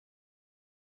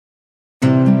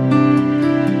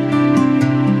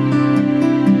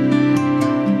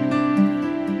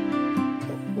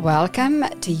Welcome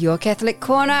to Your Catholic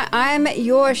Corner. I'm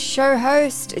your show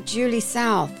host, Julie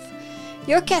South.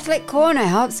 Your Catholic Corner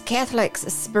helps Catholics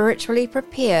spiritually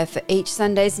prepare for each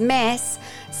Sunday's Mass,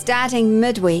 starting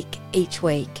midweek each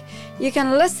week. You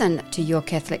can listen to Your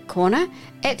Catholic Corner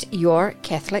at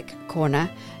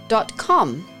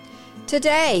yourcatholiccorner.com.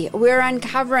 Today, we're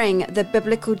uncovering the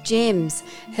biblical gems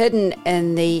hidden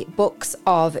in the books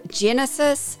of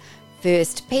Genesis, 1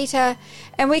 Peter,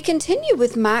 and we continue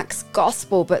with Mark's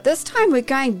Gospel, but this time we're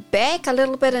going back a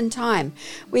little bit in time.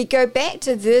 We go back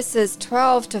to verses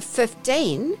 12 to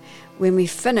 15 when we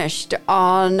finished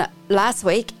on last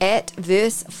week at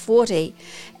verse 40.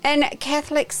 In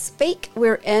Catholic speak,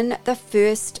 we're in the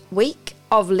first week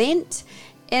of Lent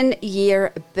in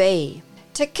year B.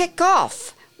 To kick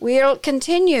off, we'll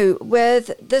continue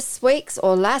with this week's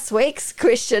or last week's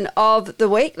question of the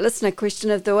week, listener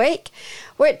question of the week,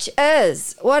 which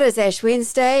is, what is Ash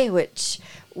Wednesday, which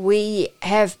we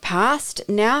have passed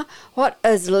now? What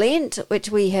is Lent, which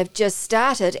we have just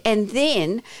started? And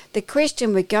then the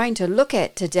question we're going to look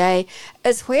at today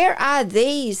is, where are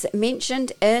these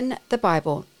mentioned in the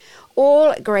Bible?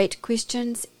 All great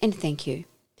questions, and thank you.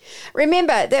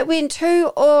 Remember that when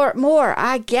two or more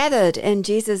are gathered in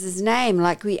Jesus' name,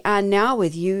 like we are now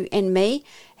with you and me,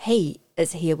 He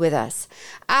is here with us.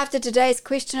 After today's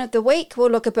question of the week,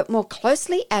 we'll look a bit more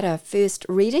closely at our first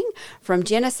reading from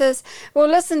Genesis. We'll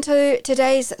listen to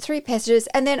today's three passages,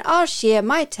 and then I'll share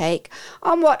my take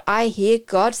on what I hear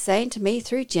God saying to me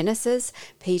through Genesis,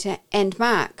 Peter, and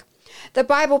Mark. The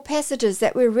Bible passages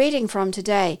that we're reading from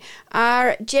today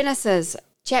are Genesis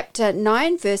chapter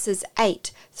 9, verses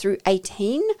 8 through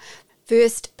 18, 1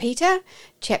 Peter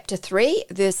chapter 3,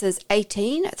 verses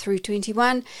 18 through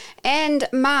 21, and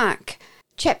Mark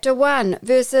chapter 1,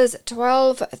 verses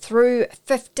 12 through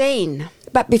 15.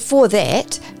 But before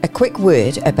that, a quick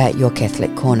word about Your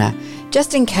Catholic Corner,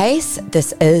 just in case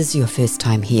this is your first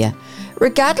time here.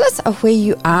 Regardless of where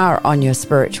you are on your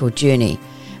spiritual journey,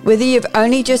 whether you've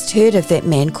only just heard of that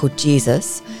man called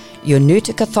Jesus, you're new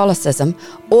to Catholicism,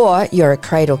 or you're a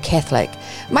cradle Catholic,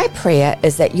 my prayer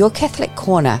is that Your Catholic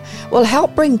Corner will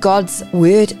help bring God's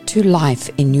Word to life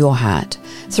in your heart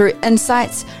through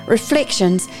insights,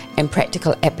 reflections, and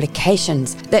practical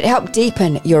applications that help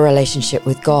deepen your relationship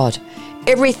with God.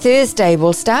 Every Thursday,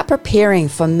 we'll start preparing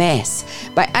for Mass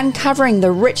by uncovering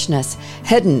the richness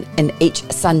hidden in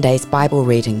each Sunday's Bible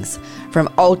readings,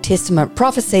 from Old Testament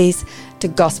prophecies to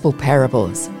gospel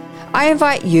parables. I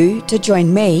invite you to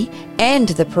join me and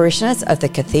the parishioners of the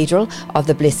Cathedral of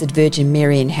the Blessed Virgin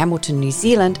Mary in Hamilton, New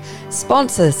Zealand,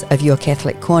 sponsors of Your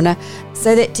Catholic Corner,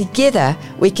 so that together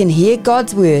we can hear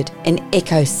God's word and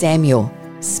echo Samuel.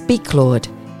 Speak, Lord,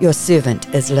 your servant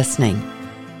is listening.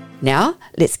 Now,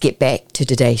 let's get back to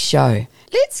today's show.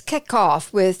 Let's kick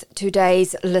off with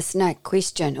today's listener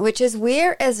question, which is,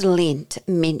 where is Lent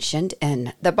mentioned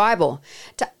in the Bible?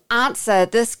 To answer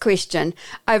this question,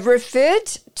 I've referred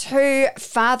to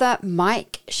Father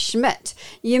Mike Schmidt.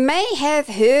 You may have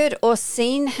heard or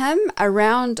seen him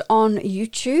around on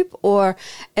YouTube or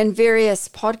in various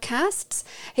podcasts.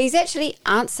 He's actually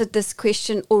answered this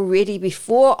question already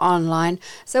before online.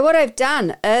 So what I've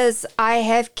done is I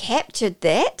have captured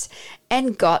that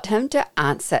and got him to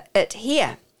answer it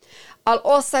here. I'll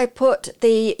also put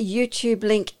the YouTube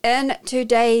link in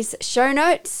today's show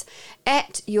notes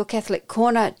at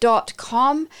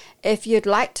yourcatholiccorner.com if you'd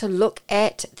like to look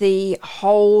at the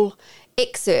whole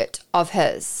excerpt of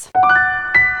his.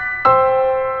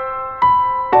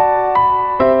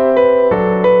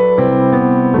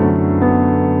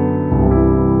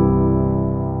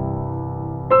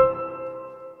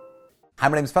 Hi,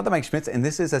 my name is Father Mike Schmitz, and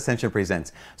this is Ascension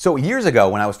Presents. So years ago,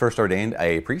 when I was first ordained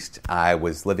a priest, I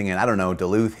was living in,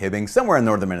 Duluth, Hibbing, somewhere in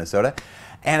northern Minnesota,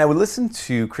 and I would listen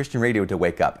to Christian radio to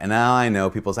wake up. And now I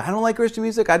know people say, I don't like Christian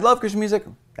music. I'd love Christian music.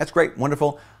 That's great,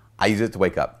 wonderful. I use it to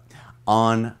wake up.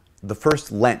 On the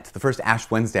first Lent, the first Ash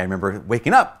Wednesday, I remember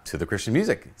waking up to the Christian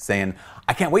music, saying,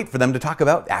 I can't wait for them to talk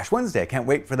about Ash Wednesday. I can't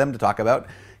wait for them to talk about,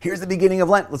 here's the beginning of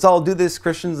Lent. Let's all do this,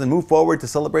 Christians, and move forward to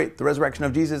celebrate the resurrection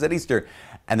of Jesus at Easter.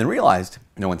 And then realized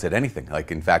no one said anything.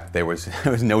 Like, in fact, there was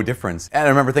no difference. And I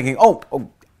remember thinking, oh,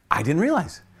 I didn't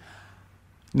realize.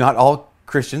 Not all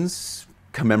Christians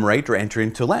commemorate or enter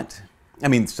into Lent. I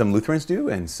mean, some Lutherans do,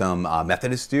 and some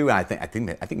Methodists do. And I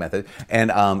think Method,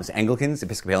 and Anglicans,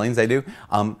 Episcopalians, they do.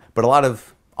 But a lot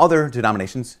of other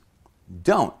denominations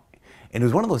don't. And it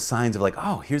was one of those signs of like,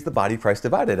 oh, here's the body of Christ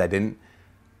divided. I didn't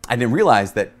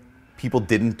realize that people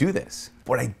didn't do this.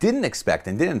 What I didn't expect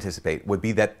and didn't anticipate would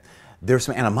be that there's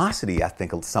some animosity, I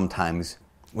think, sometimes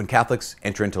when Catholics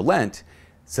enter into Lent.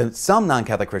 So some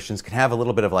non-Catholic Christians can have a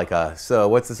little bit of like a, so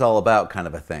what's this all about kind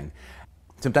of a thing.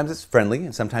 Sometimes it's friendly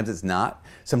and sometimes it's not.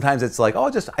 Sometimes it's like, oh,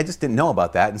 I just didn't know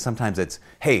about that. And sometimes it's,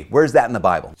 hey, where's that in the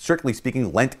Bible? Strictly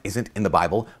speaking, Lent isn't in the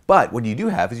Bible. But what you do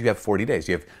have is you have 40 days.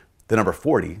 You have the number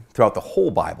 40 throughout the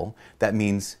whole Bible. That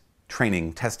means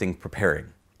training, testing,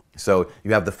 preparing. So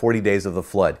you have the 40 days of the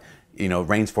flood.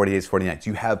 Rains 40 days, 40 nights.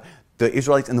 You have the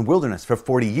Israelites in the wilderness for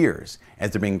 40 years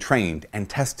as they're being trained and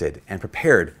tested and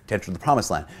prepared to enter the promised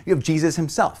land. You have Jesus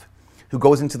himself, who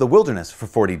goes into the wilderness for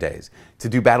 40 days to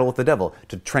do battle with the devil,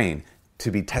 to train, to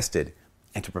be tested,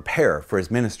 and to prepare for his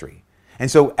ministry.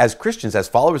 And so as Christians, as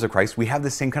followers of Christ, we have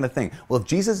the same kind of thing. Well, if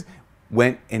Jesus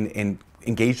went and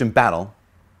engaged in battle,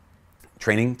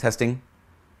 training, testing,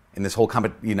 in this whole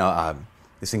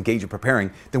this engage in preparing,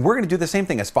 then we're going to do the same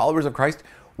thing. As followers of Christ,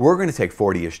 we're going to take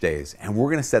 40-ish days, and we're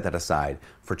going to set that aside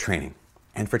for training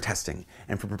and for testing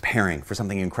and for preparing for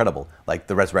something incredible, like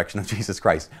the resurrection of Jesus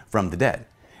Christ from the dead.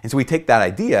 And so we take that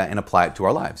idea and apply it to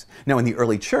our lives. Now, in the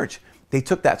early church, they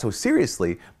took that so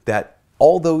seriously that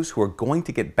all those who are going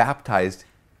to get baptized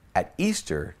at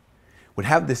Easter would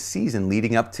have this season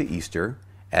leading up to Easter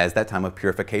as that time of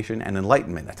purification and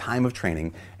enlightenment, a time of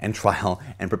training and trial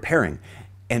and preparing.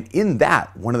 And in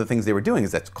that, one of the things they were doing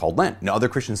is that's called Lent. Now, other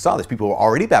Christians saw this. People who were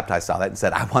already baptized saw that and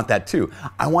said, I want that too.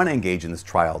 I want to engage in this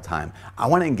trial time. I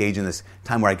want to engage in this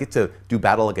time where I get to do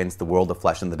battle against the world, the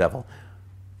flesh, and the devil.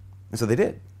 And so they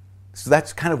did. So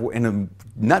that's kind of, in a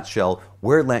nutshell,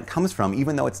 where Lent comes from.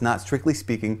 Even though it's not strictly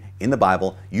speaking in the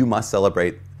Bible, you must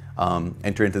celebrate,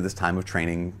 enter into this time of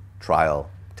training, trial,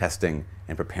 testing,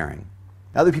 and preparing.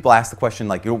 Now, other people ask the question,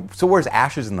 like, so where's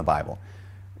ashes in the Bible?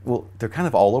 Well, they're kind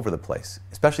of all over the place,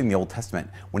 especially in the Old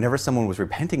Testament. Whenever someone was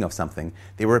repenting of something,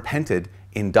 they were repented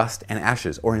in dust and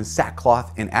ashes, or in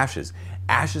sackcloth and ashes.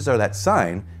 Ashes are that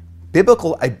sign,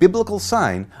 a biblical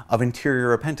sign of interior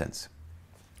repentance.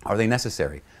 Are they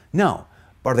necessary? No.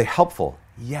 But are they helpful?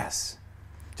 Yes.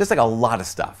 Just like a lot of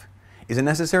stuff. Is it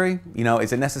necessary?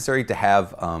 Is it necessary to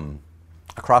have a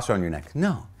cross around your neck?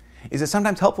 No. Is it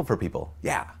sometimes helpful for people?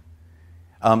 Yeah.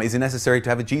 Is it necessary to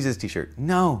have a Jesus t-shirt?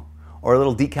 No. Or a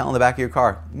little decal on the back of your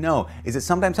car? No. Is it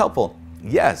sometimes helpful?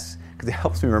 Yes. Because it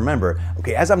helps me remember,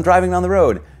 okay, as I'm driving down the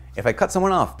road, if I cut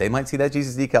someone off, they might see that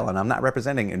Jesus decal and I'm not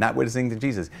representing and not witnessing to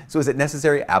Jesus. So is it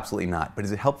necessary? Absolutely not. But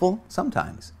is it helpful?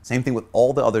 Sometimes. Same thing with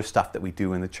all the other stuff that we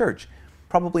do in the church.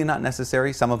 Probably not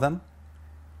necessary, some of them,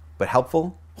 but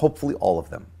helpful? Hopefully all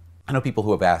of them. I know people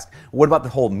who have asked, what about the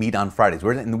whole meat on Fridays?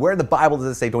 Where in the Bible does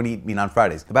it say don't eat meat on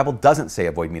Fridays? The Bible doesn't say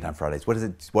avoid meat on Fridays. What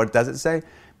does it say?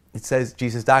 It says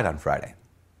Jesus died on Friday.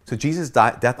 So Jesus'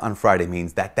 death on Friday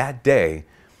means that day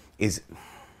is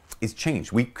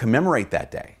changed. We commemorate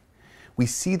that day. We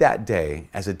see that day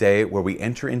as a day where we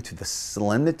enter into the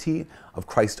solemnity of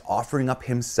Christ offering up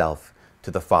himself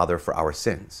to the Father for our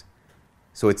sins.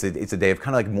 So it's a day of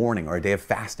kind of like mourning or a day of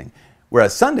fasting.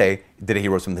 Whereas Sunday, the day he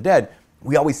rose from the dead,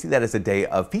 we always see that as a day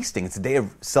of feasting. It's a day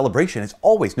of celebration. It's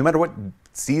always, no matter what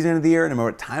season of the year, no matter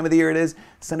what time of the year it is,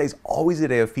 Sunday is always a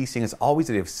day of feasting. It's always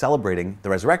a day of celebrating the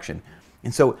resurrection.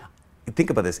 And so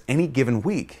think about this. Any given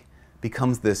week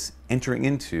becomes this entering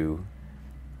into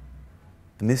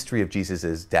the mystery of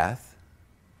Jesus' death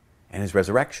and his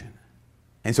resurrection.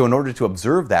 And so in order to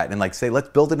observe that and say, let's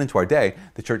build it into our day,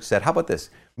 the church said, how about this?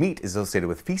 Meat is associated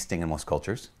with feasting in most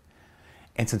cultures.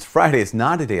 And since Friday is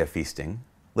not a day of feasting,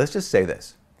 let's just say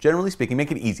this. Generally speaking,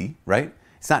 make it easy, right?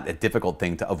 It's not a difficult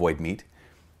thing to avoid meat.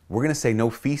 We're going to say no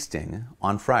feasting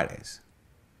on Fridays.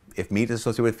 If meat is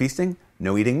associated with feasting,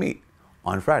 no eating meat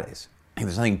on Fridays. If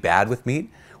there's nothing bad with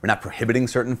meat, we're not prohibiting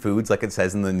certain foods like it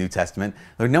says in the New Testament.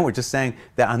 No, we're just saying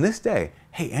that on this day,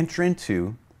 hey, enter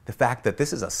into the fact that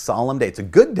this is a solemn day. It's a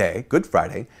good day, Good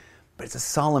Friday, but it's a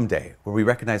solemn day where we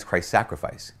recognize Christ's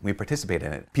sacrifice. We participate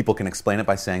in it. People can explain it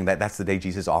by saying that that's the day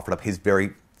Jesus offered up his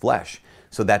very flesh.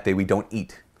 So that day we don't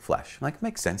eat flesh.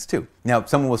 Makes sense too. Now,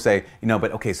 someone will say,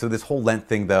 but okay, so this whole Lent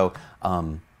thing though,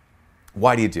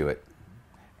 why do you do it?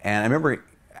 And I remember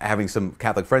having some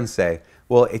Catholic friends say,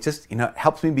 well, it just, it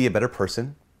helps me be a better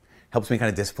person, helps me kind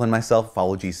of discipline myself,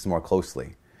 follow Jesus more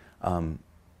closely. And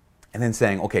then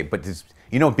saying, okay, but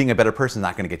being a better person is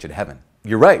not going to get you to heaven.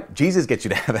 You're right. Jesus gets you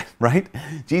to heaven, right?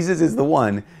 Jesus is the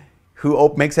one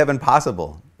who makes heaven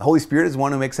possible. The Holy Spirit is the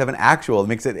one who makes heaven actual,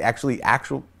 makes it actually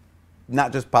actual,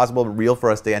 not just possible, but real for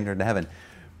us to enter into heaven.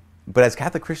 But as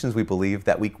Catholic Christians, we believe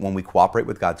that when we cooperate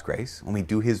with God's grace, when we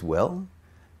do his will,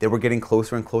 that we're getting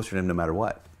closer and closer to him no matter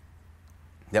what.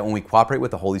 That when we cooperate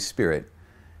with the Holy Spirit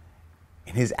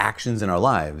in his actions in our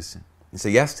lives and say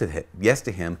yes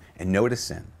to him and no to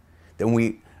sin, that when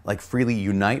we freely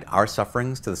unite our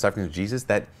sufferings to the sufferings of Jesus,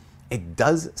 that it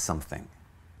does something.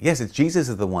 Yes, it's Jesus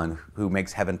is the one who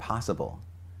makes heaven possible.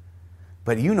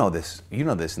 But you know this in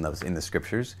the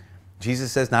scriptures,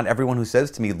 Jesus says, not everyone who says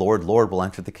to me, Lord, Lord, will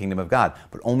enter the kingdom of God,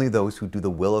 but only those who do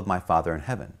the will of my Father in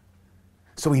heaven.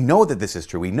 So we know that this is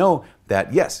true. We know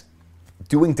that, yes,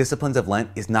 doing disciplines of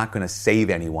Lent is not going to save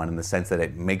anyone in the sense that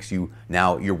it makes you,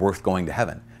 now you're worth going to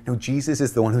heaven. No, Jesus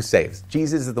is the one who saves.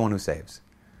 Jesus is the one who saves.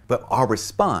 But our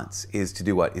response is to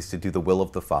do what? Is to do the will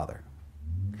of the Father.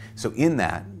 So in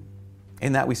that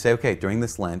we say, okay, during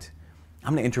this Lent,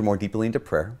 I'm going to enter more deeply into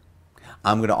prayer.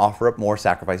 I'm going to offer up more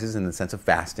sacrifices in the sense of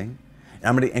fasting. And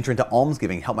I'm going to enter into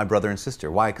almsgiving, help my brother and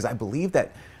sister. Why? Because I believe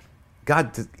that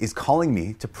God is calling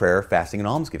me to prayer, fasting, and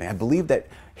almsgiving. I believe that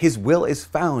His will is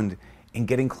found in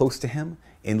getting close to Him,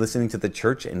 in listening to the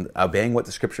church and obeying what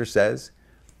the Scripture says.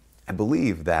 I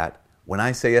believe that when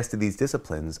I say yes to these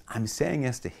disciplines, I'm saying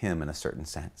yes to Him in a certain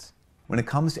sense. When it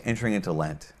comes to entering into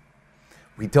Lent,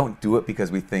 we don't do it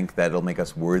because we think that it'll make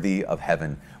us worthy of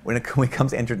heaven. When it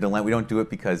comes to entering into Lent, we don't do it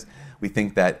because we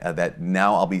think that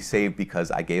now I'll be saved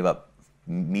because I gave up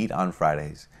meat on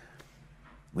Fridays.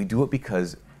 We do it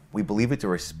because we believe it's a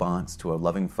response to a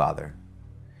loving Father,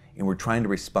 and we're trying to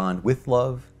respond with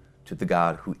love to the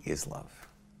God who is love.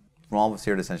 From all of us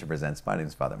here at Ascension Presents, my name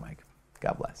is Father Mike.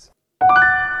 God bless.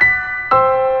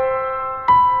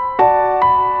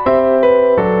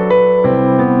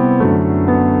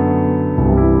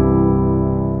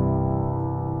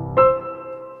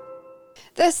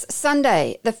 This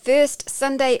Sunday, the first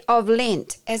Sunday of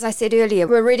Lent, as I said earlier,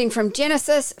 we're reading from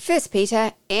Genesis, 1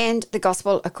 Peter, and the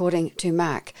Gospel according to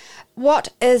Mark. What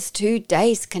is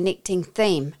today's connecting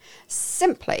theme?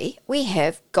 Simply, we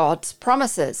have God's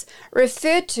promises,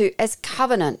 referred to as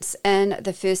covenants in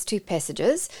the first two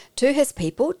passages, to His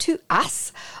people, to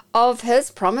us, of His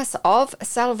promise of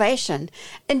salvation.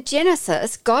 In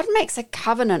Genesis, God makes a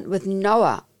covenant with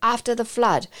Noah after the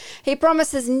flood. He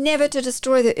promises never to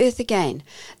destroy the earth again.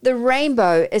 The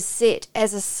rainbow is set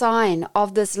as a sign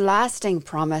of this lasting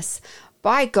promise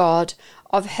by God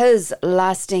of His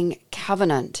lasting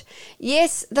covenant.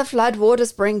 Yes, the flood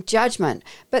waters bring judgment,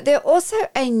 but they also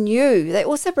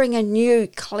bring a new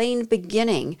clean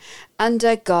beginning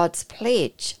under God's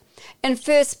pledge. In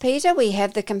 1 Peter, we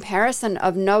have the comparison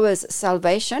of Noah's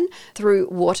salvation through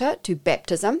water to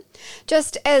baptism.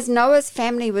 Just as Noah's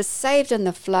family was saved in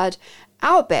the flood,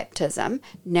 our baptism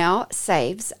now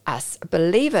saves us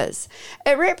believers.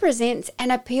 It represents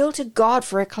an appeal to God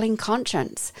for a clean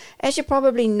conscience. As you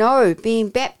probably know, being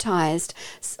baptized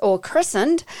or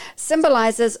christened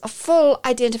symbolizes a full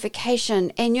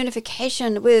identification and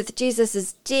unification with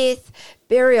Jesus' death,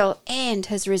 burial, and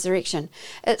His resurrection.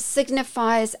 It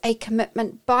signifies a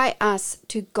commitment by us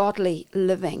to godly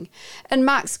living. In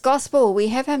Mark's Gospel, we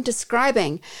have Mark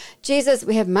describing Jesus'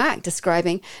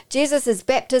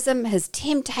 baptism, His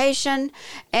temptation,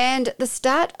 and the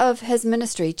start of His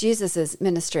ministry, Jesus'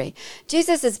 ministry.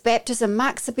 Jesus' baptism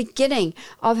marks the beginning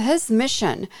of His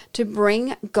mission to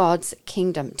bring God's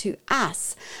kingdom to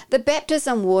us. The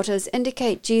baptism waters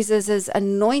indicate Jesus'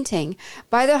 anointing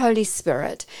by the Holy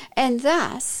Spirit, and thus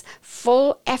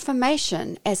full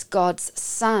affirmation as God's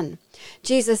Son.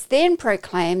 Jesus then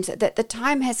proclaims that the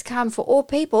time has come for all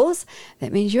peoples,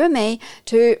 that means you and me,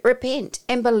 to repent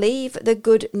and believe the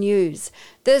good news.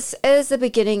 This is the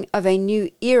beginning of a new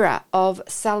era of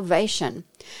salvation.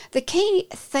 The key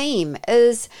theme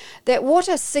is that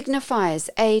water signifies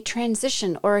a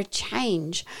transition or a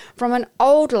change from an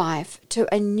old life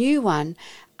to a new one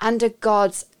under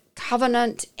God's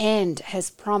covenant and His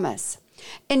promise.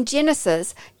 In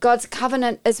Genesis, God's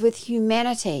covenant is with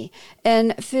humanity.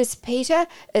 In 1 Peter,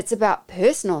 it's about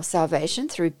personal salvation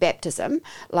through baptism,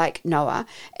 like Noah.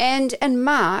 And in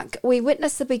Mark, we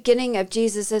witness the beginning of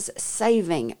Jesus'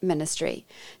 saving ministry.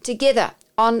 Together,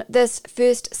 on this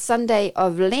first Sunday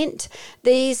of Lent,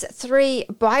 these three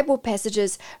Bible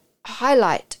passages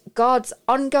highlight God's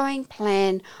ongoing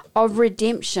plan of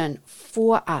redemption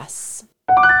for us.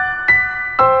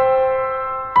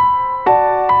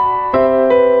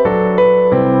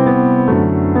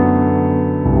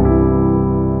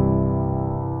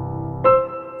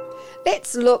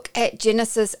 Let's look at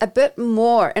Genesis in a bit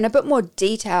more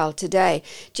detail today.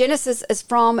 Genesis is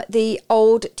from the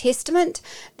Old Testament,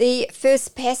 the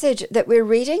first passage that we're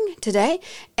reading today,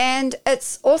 and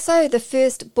it's also the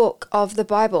first book of the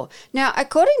Bible. Now,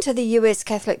 according to the U.S.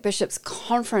 Catholic Bishops'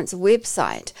 Conference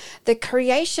website, the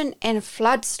creation and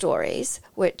flood stories,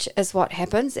 which is what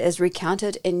happens as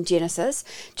recounted in Genesis,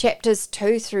 chapters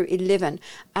 2 through 11,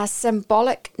 are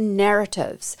symbolic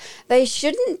narratives. They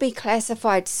shouldn't be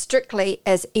classified strictly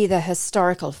as either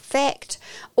historical fact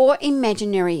or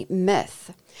imaginary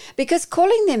myth, because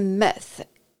calling them myth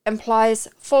implies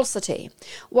falsity,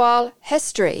 while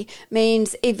history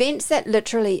means events that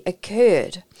literally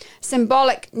occurred.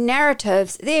 Symbolic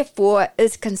narratives, therefore,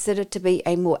 is considered to be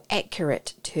a more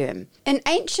accurate term. In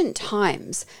ancient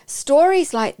times,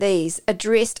 stories like these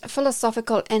addressed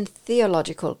philosophical and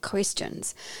theological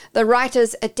questions. The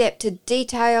writers adapted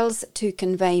details to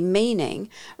convey meaning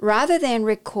rather than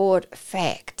record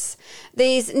facts.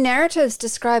 These narratives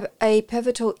describe a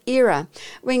pivotal era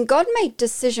when God made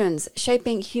decisions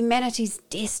shaping humanity's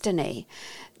destiny.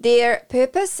 Their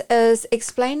purpose is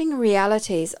explaining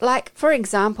realities like, for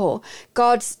example,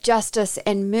 God's justice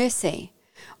and mercy.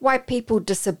 Why people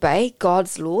disobey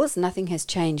God's laws, nothing has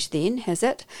changed then, has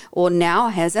it? Or now,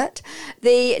 has it?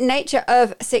 The nature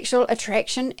of sexual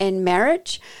attraction and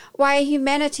marriage. Why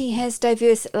humanity has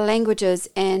diverse languages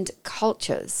and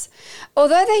cultures.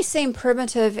 Although they seem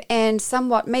primitive and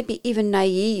somewhat maybe even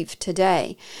naive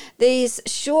today, these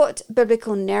short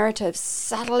biblical narratives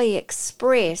subtly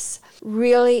express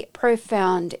really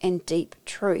profound and deep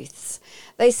truths.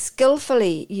 They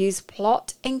skillfully use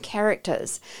plot and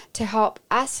characters to help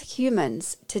us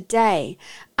humans today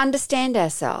understand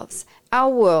ourselves, our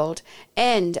world,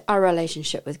 and our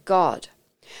relationship with God.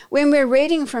 When we're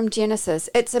reading from Genesis,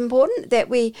 it's important that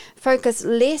we focus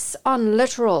less on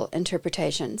literal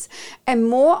interpretations and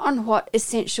more on what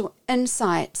essential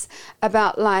insights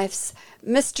about life's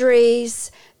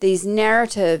mysteries these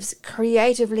narratives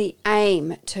creatively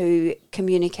aim to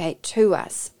communicate to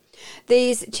us.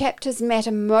 These chapters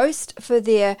matter most for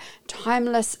their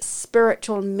timeless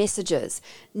spiritual messages,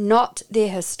 not their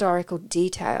historical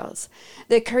details.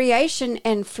 The creation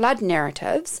and flood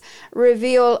narratives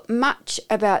reveal much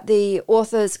about the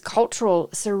author's cultural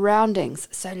surroundings,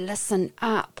 so listen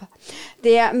up.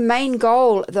 Their main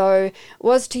goal, though,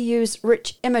 was to use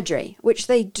rich imagery, which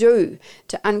they do,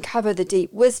 to uncover the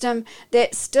deep wisdom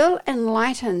that still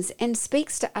enlightens and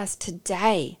speaks to us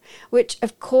today, which,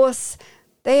 of course,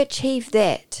 they achieve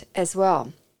that as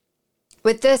well.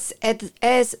 With this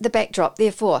as the backdrop,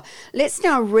 therefore, let's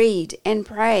now read and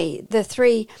pray the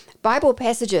 3 Bible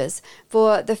passages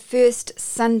for the first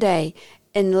Sunday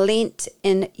in Lent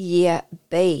in Year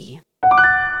B.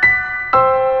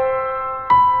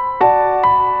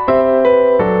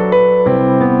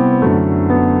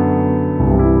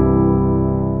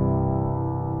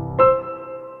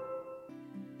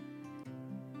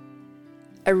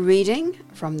 A reading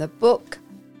from the book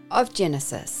of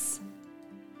Genesis.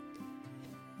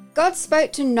 God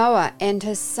spoke to Noah and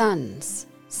his sons.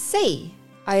 See,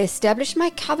 I establish my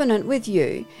covenant with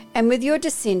you and with your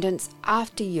descendants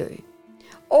after you.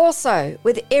 Also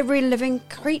with every living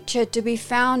creature to be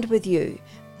found with you,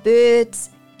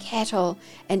 birds, cattle,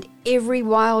 and every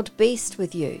wild beast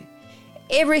with you.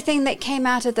 Everything that came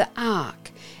out of the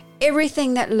ark,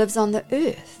 everything that lives on the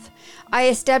earth. I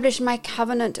establish my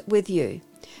covenant with you.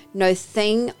 No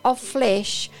thing of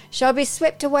flesh shall be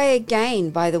swept away again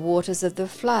by the waters of the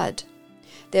flood.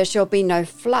 There shall be no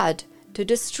flood to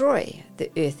destroy the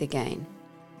earth again.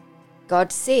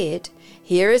 God said,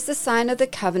 Here is the sign of the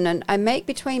covenant I make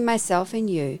between myself and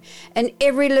you, and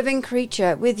every living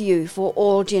creature with you for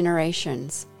all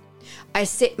generations. I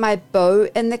set my bow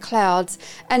in the clouds,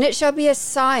 and it shall be a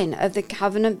sign of the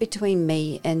covenant between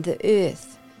me and the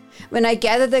earth. When I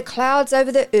gather the clouds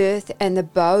over the earth and the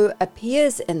bow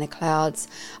appears in the clouds,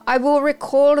 I will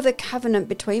recall the covenant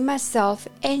between myself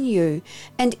and you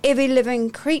and every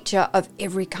living creature of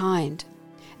every kind.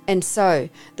 And so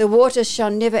the waters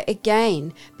shall never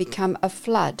again become a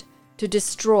flood to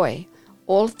destroy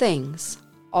all things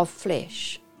of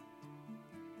flesh.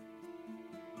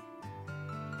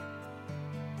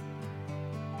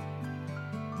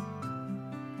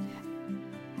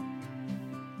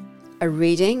 A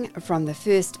reading from the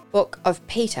first book of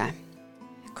Peter.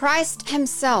 Christ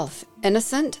himself,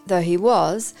 innocent though he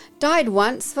was, died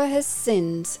once for his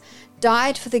sins,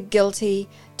 died for the guilty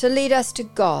to lead us to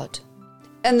God.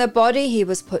 In the body he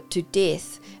was put to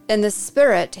death, in the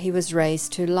spirit he was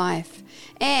raised to life,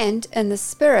 and in the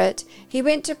spirit he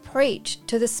went to preach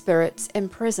to the spirits in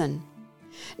prison.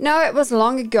 Now it was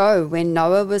long ago when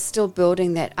Noah was still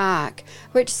building that ark,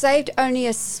 which saved only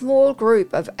a small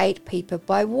group of 8 people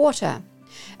by water,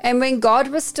 and when God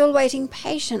was still waiting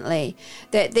patiently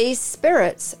that these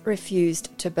spirits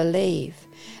refused to believe.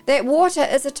 That water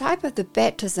is a type of the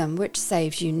baptism which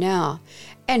saves you now,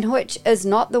 and which is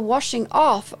not the washing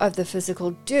off of the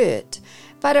physical dirt,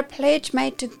 but a pledge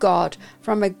made to God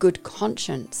from a good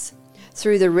conscience.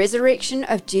 Through the resurrection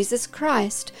of Jesus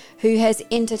Christ, who has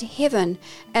entered heaven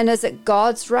and is at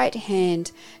God's right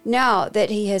hand, now that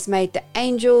he has made the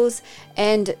angels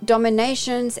and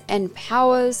dominations and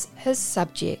powers his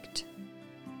subject.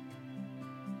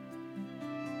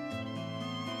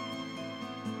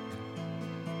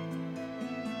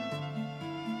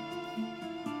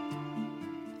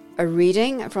 A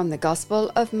reading from the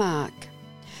Gospel of Mark.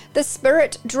 The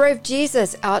Spirit drove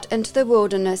Jesus out into the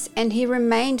wilderness, and he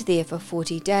remained there for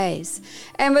 40 days,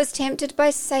 and was tempted by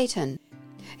Satan.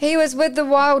 He was with the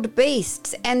wild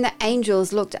beasts, and the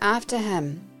angels looked after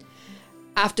him.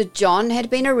 After John had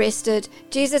been arrested,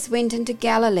 Jesus went into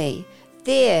Galilee.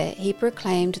 There he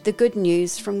proclaimed the good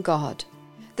news from God.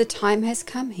 The time has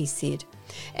come, he said,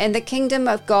 and the kingdom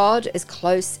of God is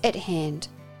close at hand.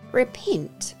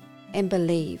 Repent and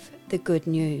believe the good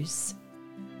news.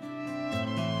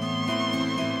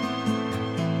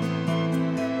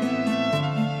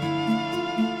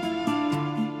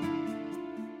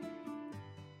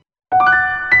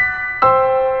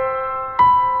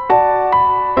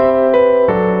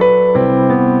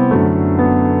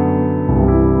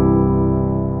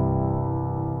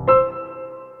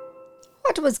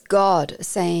 What was God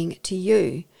saying to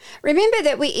you? Remember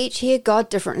that we each hear God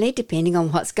differently depending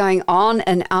on what's going on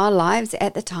in our lives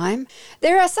at the time.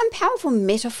 There are some powerful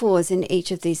metaphors in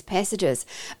each of these passages,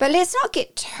 but let's not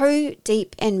get too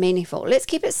deep and meaningful. Let's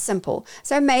keep it simple.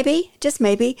 So maybe, just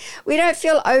maybe, we don't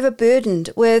feel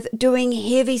overburdened with doing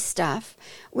heavy stuff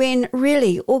when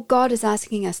really all God is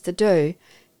asking us to do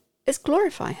is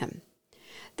glorify Him.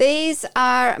 These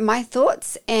are my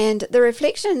thoughts and the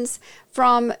reflections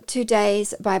from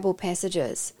today's Bible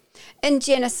passages. In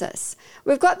Genesis,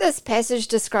 we've got this passage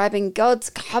describing God's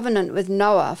covenant with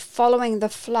Noah following the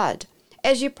flood.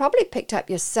 As you probably picked up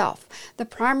yourself, the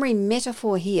primary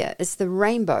metaphor here is the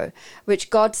rainbow, which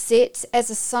God sets as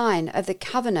a sign of the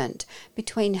covenant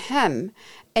between Him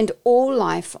and all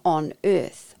life on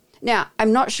earth. Now,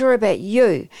 I'm not sure about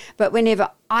you, but whenever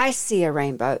I see a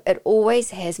rainbow, it always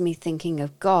has me thinking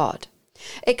of God.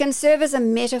 It can serve as a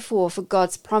metaphor for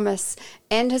God's promise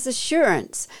and His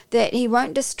assurance that He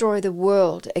won't destroy the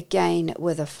world again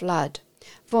with a flood.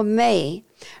 For me,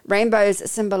 rainbows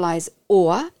symbolize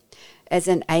awe, as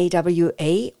in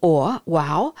AWE, awe,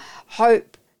 wow,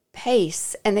 hope,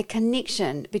 peace, and the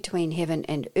connection between heaven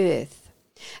and earth.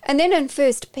 And then in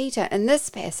 1 Peter, in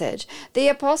this passage, the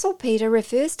Apostle Peter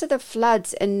refers to the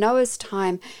floods in Noah's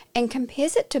time and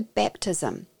compares it to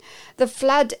baptism. The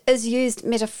flood is used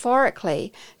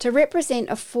metaphorically to represent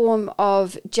a form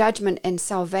of judgment and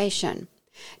salvation.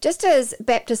 Just as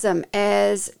baptism,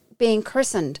 as being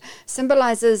christened,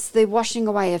 symbolizes the washing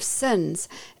away of sins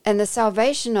and the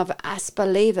salvation of us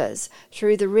believers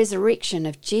through the resurrection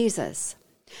of Jesus.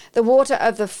 The water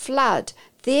of the flood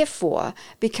therefore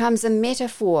becomes a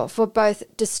metaphor for both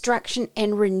destruction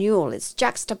and renewal. It's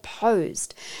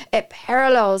juxtaposed. It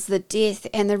parallels the death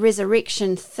and the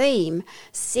resurrection theme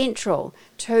central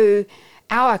to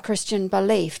our Christian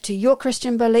belief, to your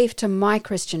Christian belief, to my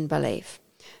Christian belief.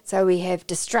 So we have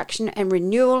destruction and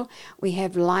renewal, we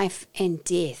have life and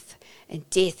death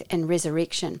and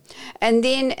resurrection. And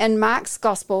then in Mark's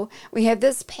Gospel, we have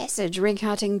this passage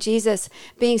recounting Jesus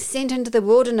being sent into the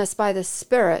wilderness by the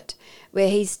Spirit, where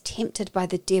he's tempted by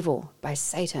the devil, by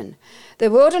Satan.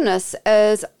 The wilderness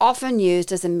is often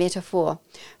used as a metaphor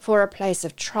for a place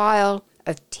of trial,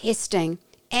 of testing,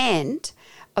 and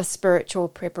of spiritual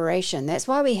preparation. That's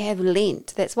why we have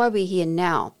Lent. That's why we're here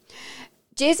now.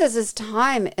 Jesus'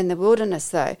 time in the wilderness,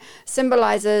 though,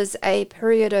 symbolizes a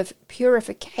period of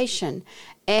purification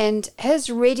and his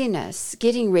readiness,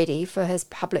 getting ready for his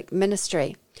public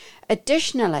ministry.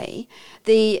 Additionally,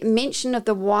 the mention of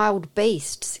the wild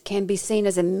beasts can be seen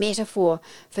as a metaphor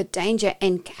for danger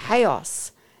and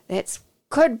chaos. That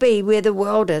could be where the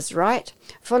world is, right?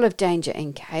 Full of danger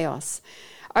and chaos,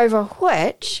 over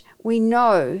which we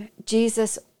know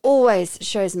Jesus always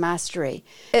shows mastery.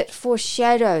 It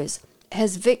foreshadows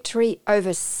his victory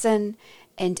over sin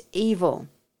and evil.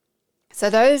 So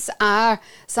those are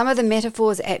some of the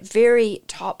metaphors at very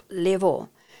top level.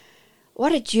 What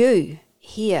did you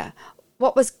hear?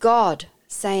 What was God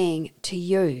saying to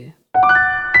you?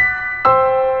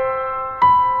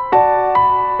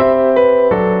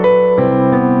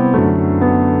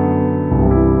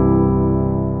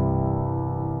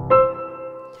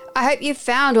 I hope you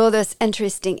found all this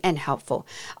interesting and helpful.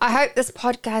 I hope this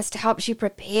podcast helps you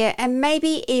prepare and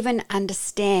maybe even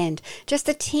understand just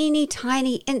a teeny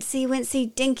tiny, incy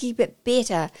wincy, dinky bit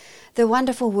better the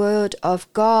wonderful word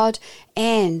of God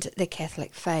and the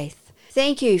Catholic faith.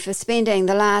 Thank you for spending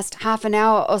the last half an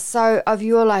hour or so of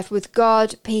your life with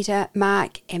God, Peter,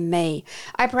 Mark, and me.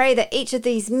 I pray that each of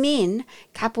these men,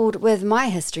 coupled with my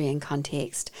history and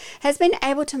context, has been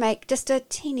able to make just a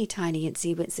teeny tiny,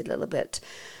 incy wincy little bit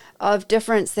of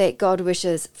difference that God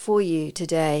wishes for you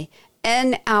today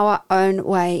in our own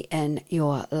way in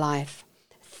your life.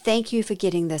 thank you for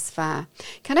getting this far.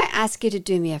 Can I ask you to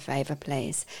do me a favor,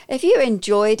 please? If you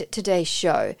enjoyed today's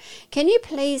show, can you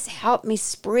please help me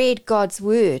spread God's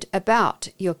word about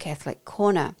your Catholic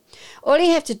Corner? All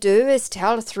you have to do is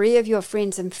tell 3 of your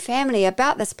friends and family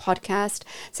about this podcast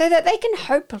so that they can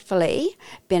hopefully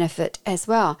benefit as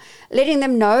well. Letting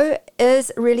them know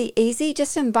is really easy.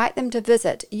 Just invite them to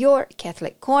visit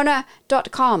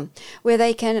yourcatholiccorner.com, where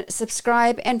they can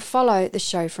subscribe and follow the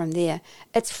show from there.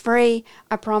 It's free.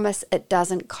 I promise it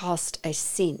doesn't cost a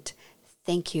cent.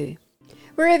 Thank you.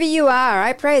 Wherever you are,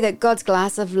 I pray that God's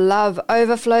glass of love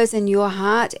overflows in your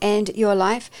heart and your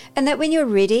life, and that when you're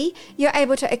ready, you're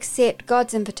able to accept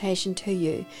God's invitation to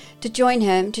you to join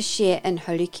Him to share in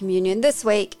Holy Communion this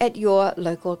week at your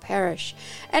local parish.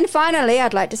 And finally,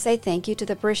 I'd like to say thank you to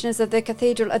the parishioners of the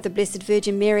Cathedral of the Blessed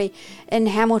Virgin Mary in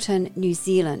Hamilton, New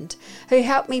Zealand, who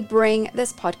helped me bring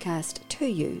this podcast to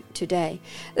you today.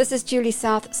 This is Julie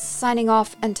South signing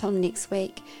off until next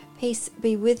week. Peace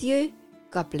be with you.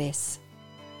 God bless.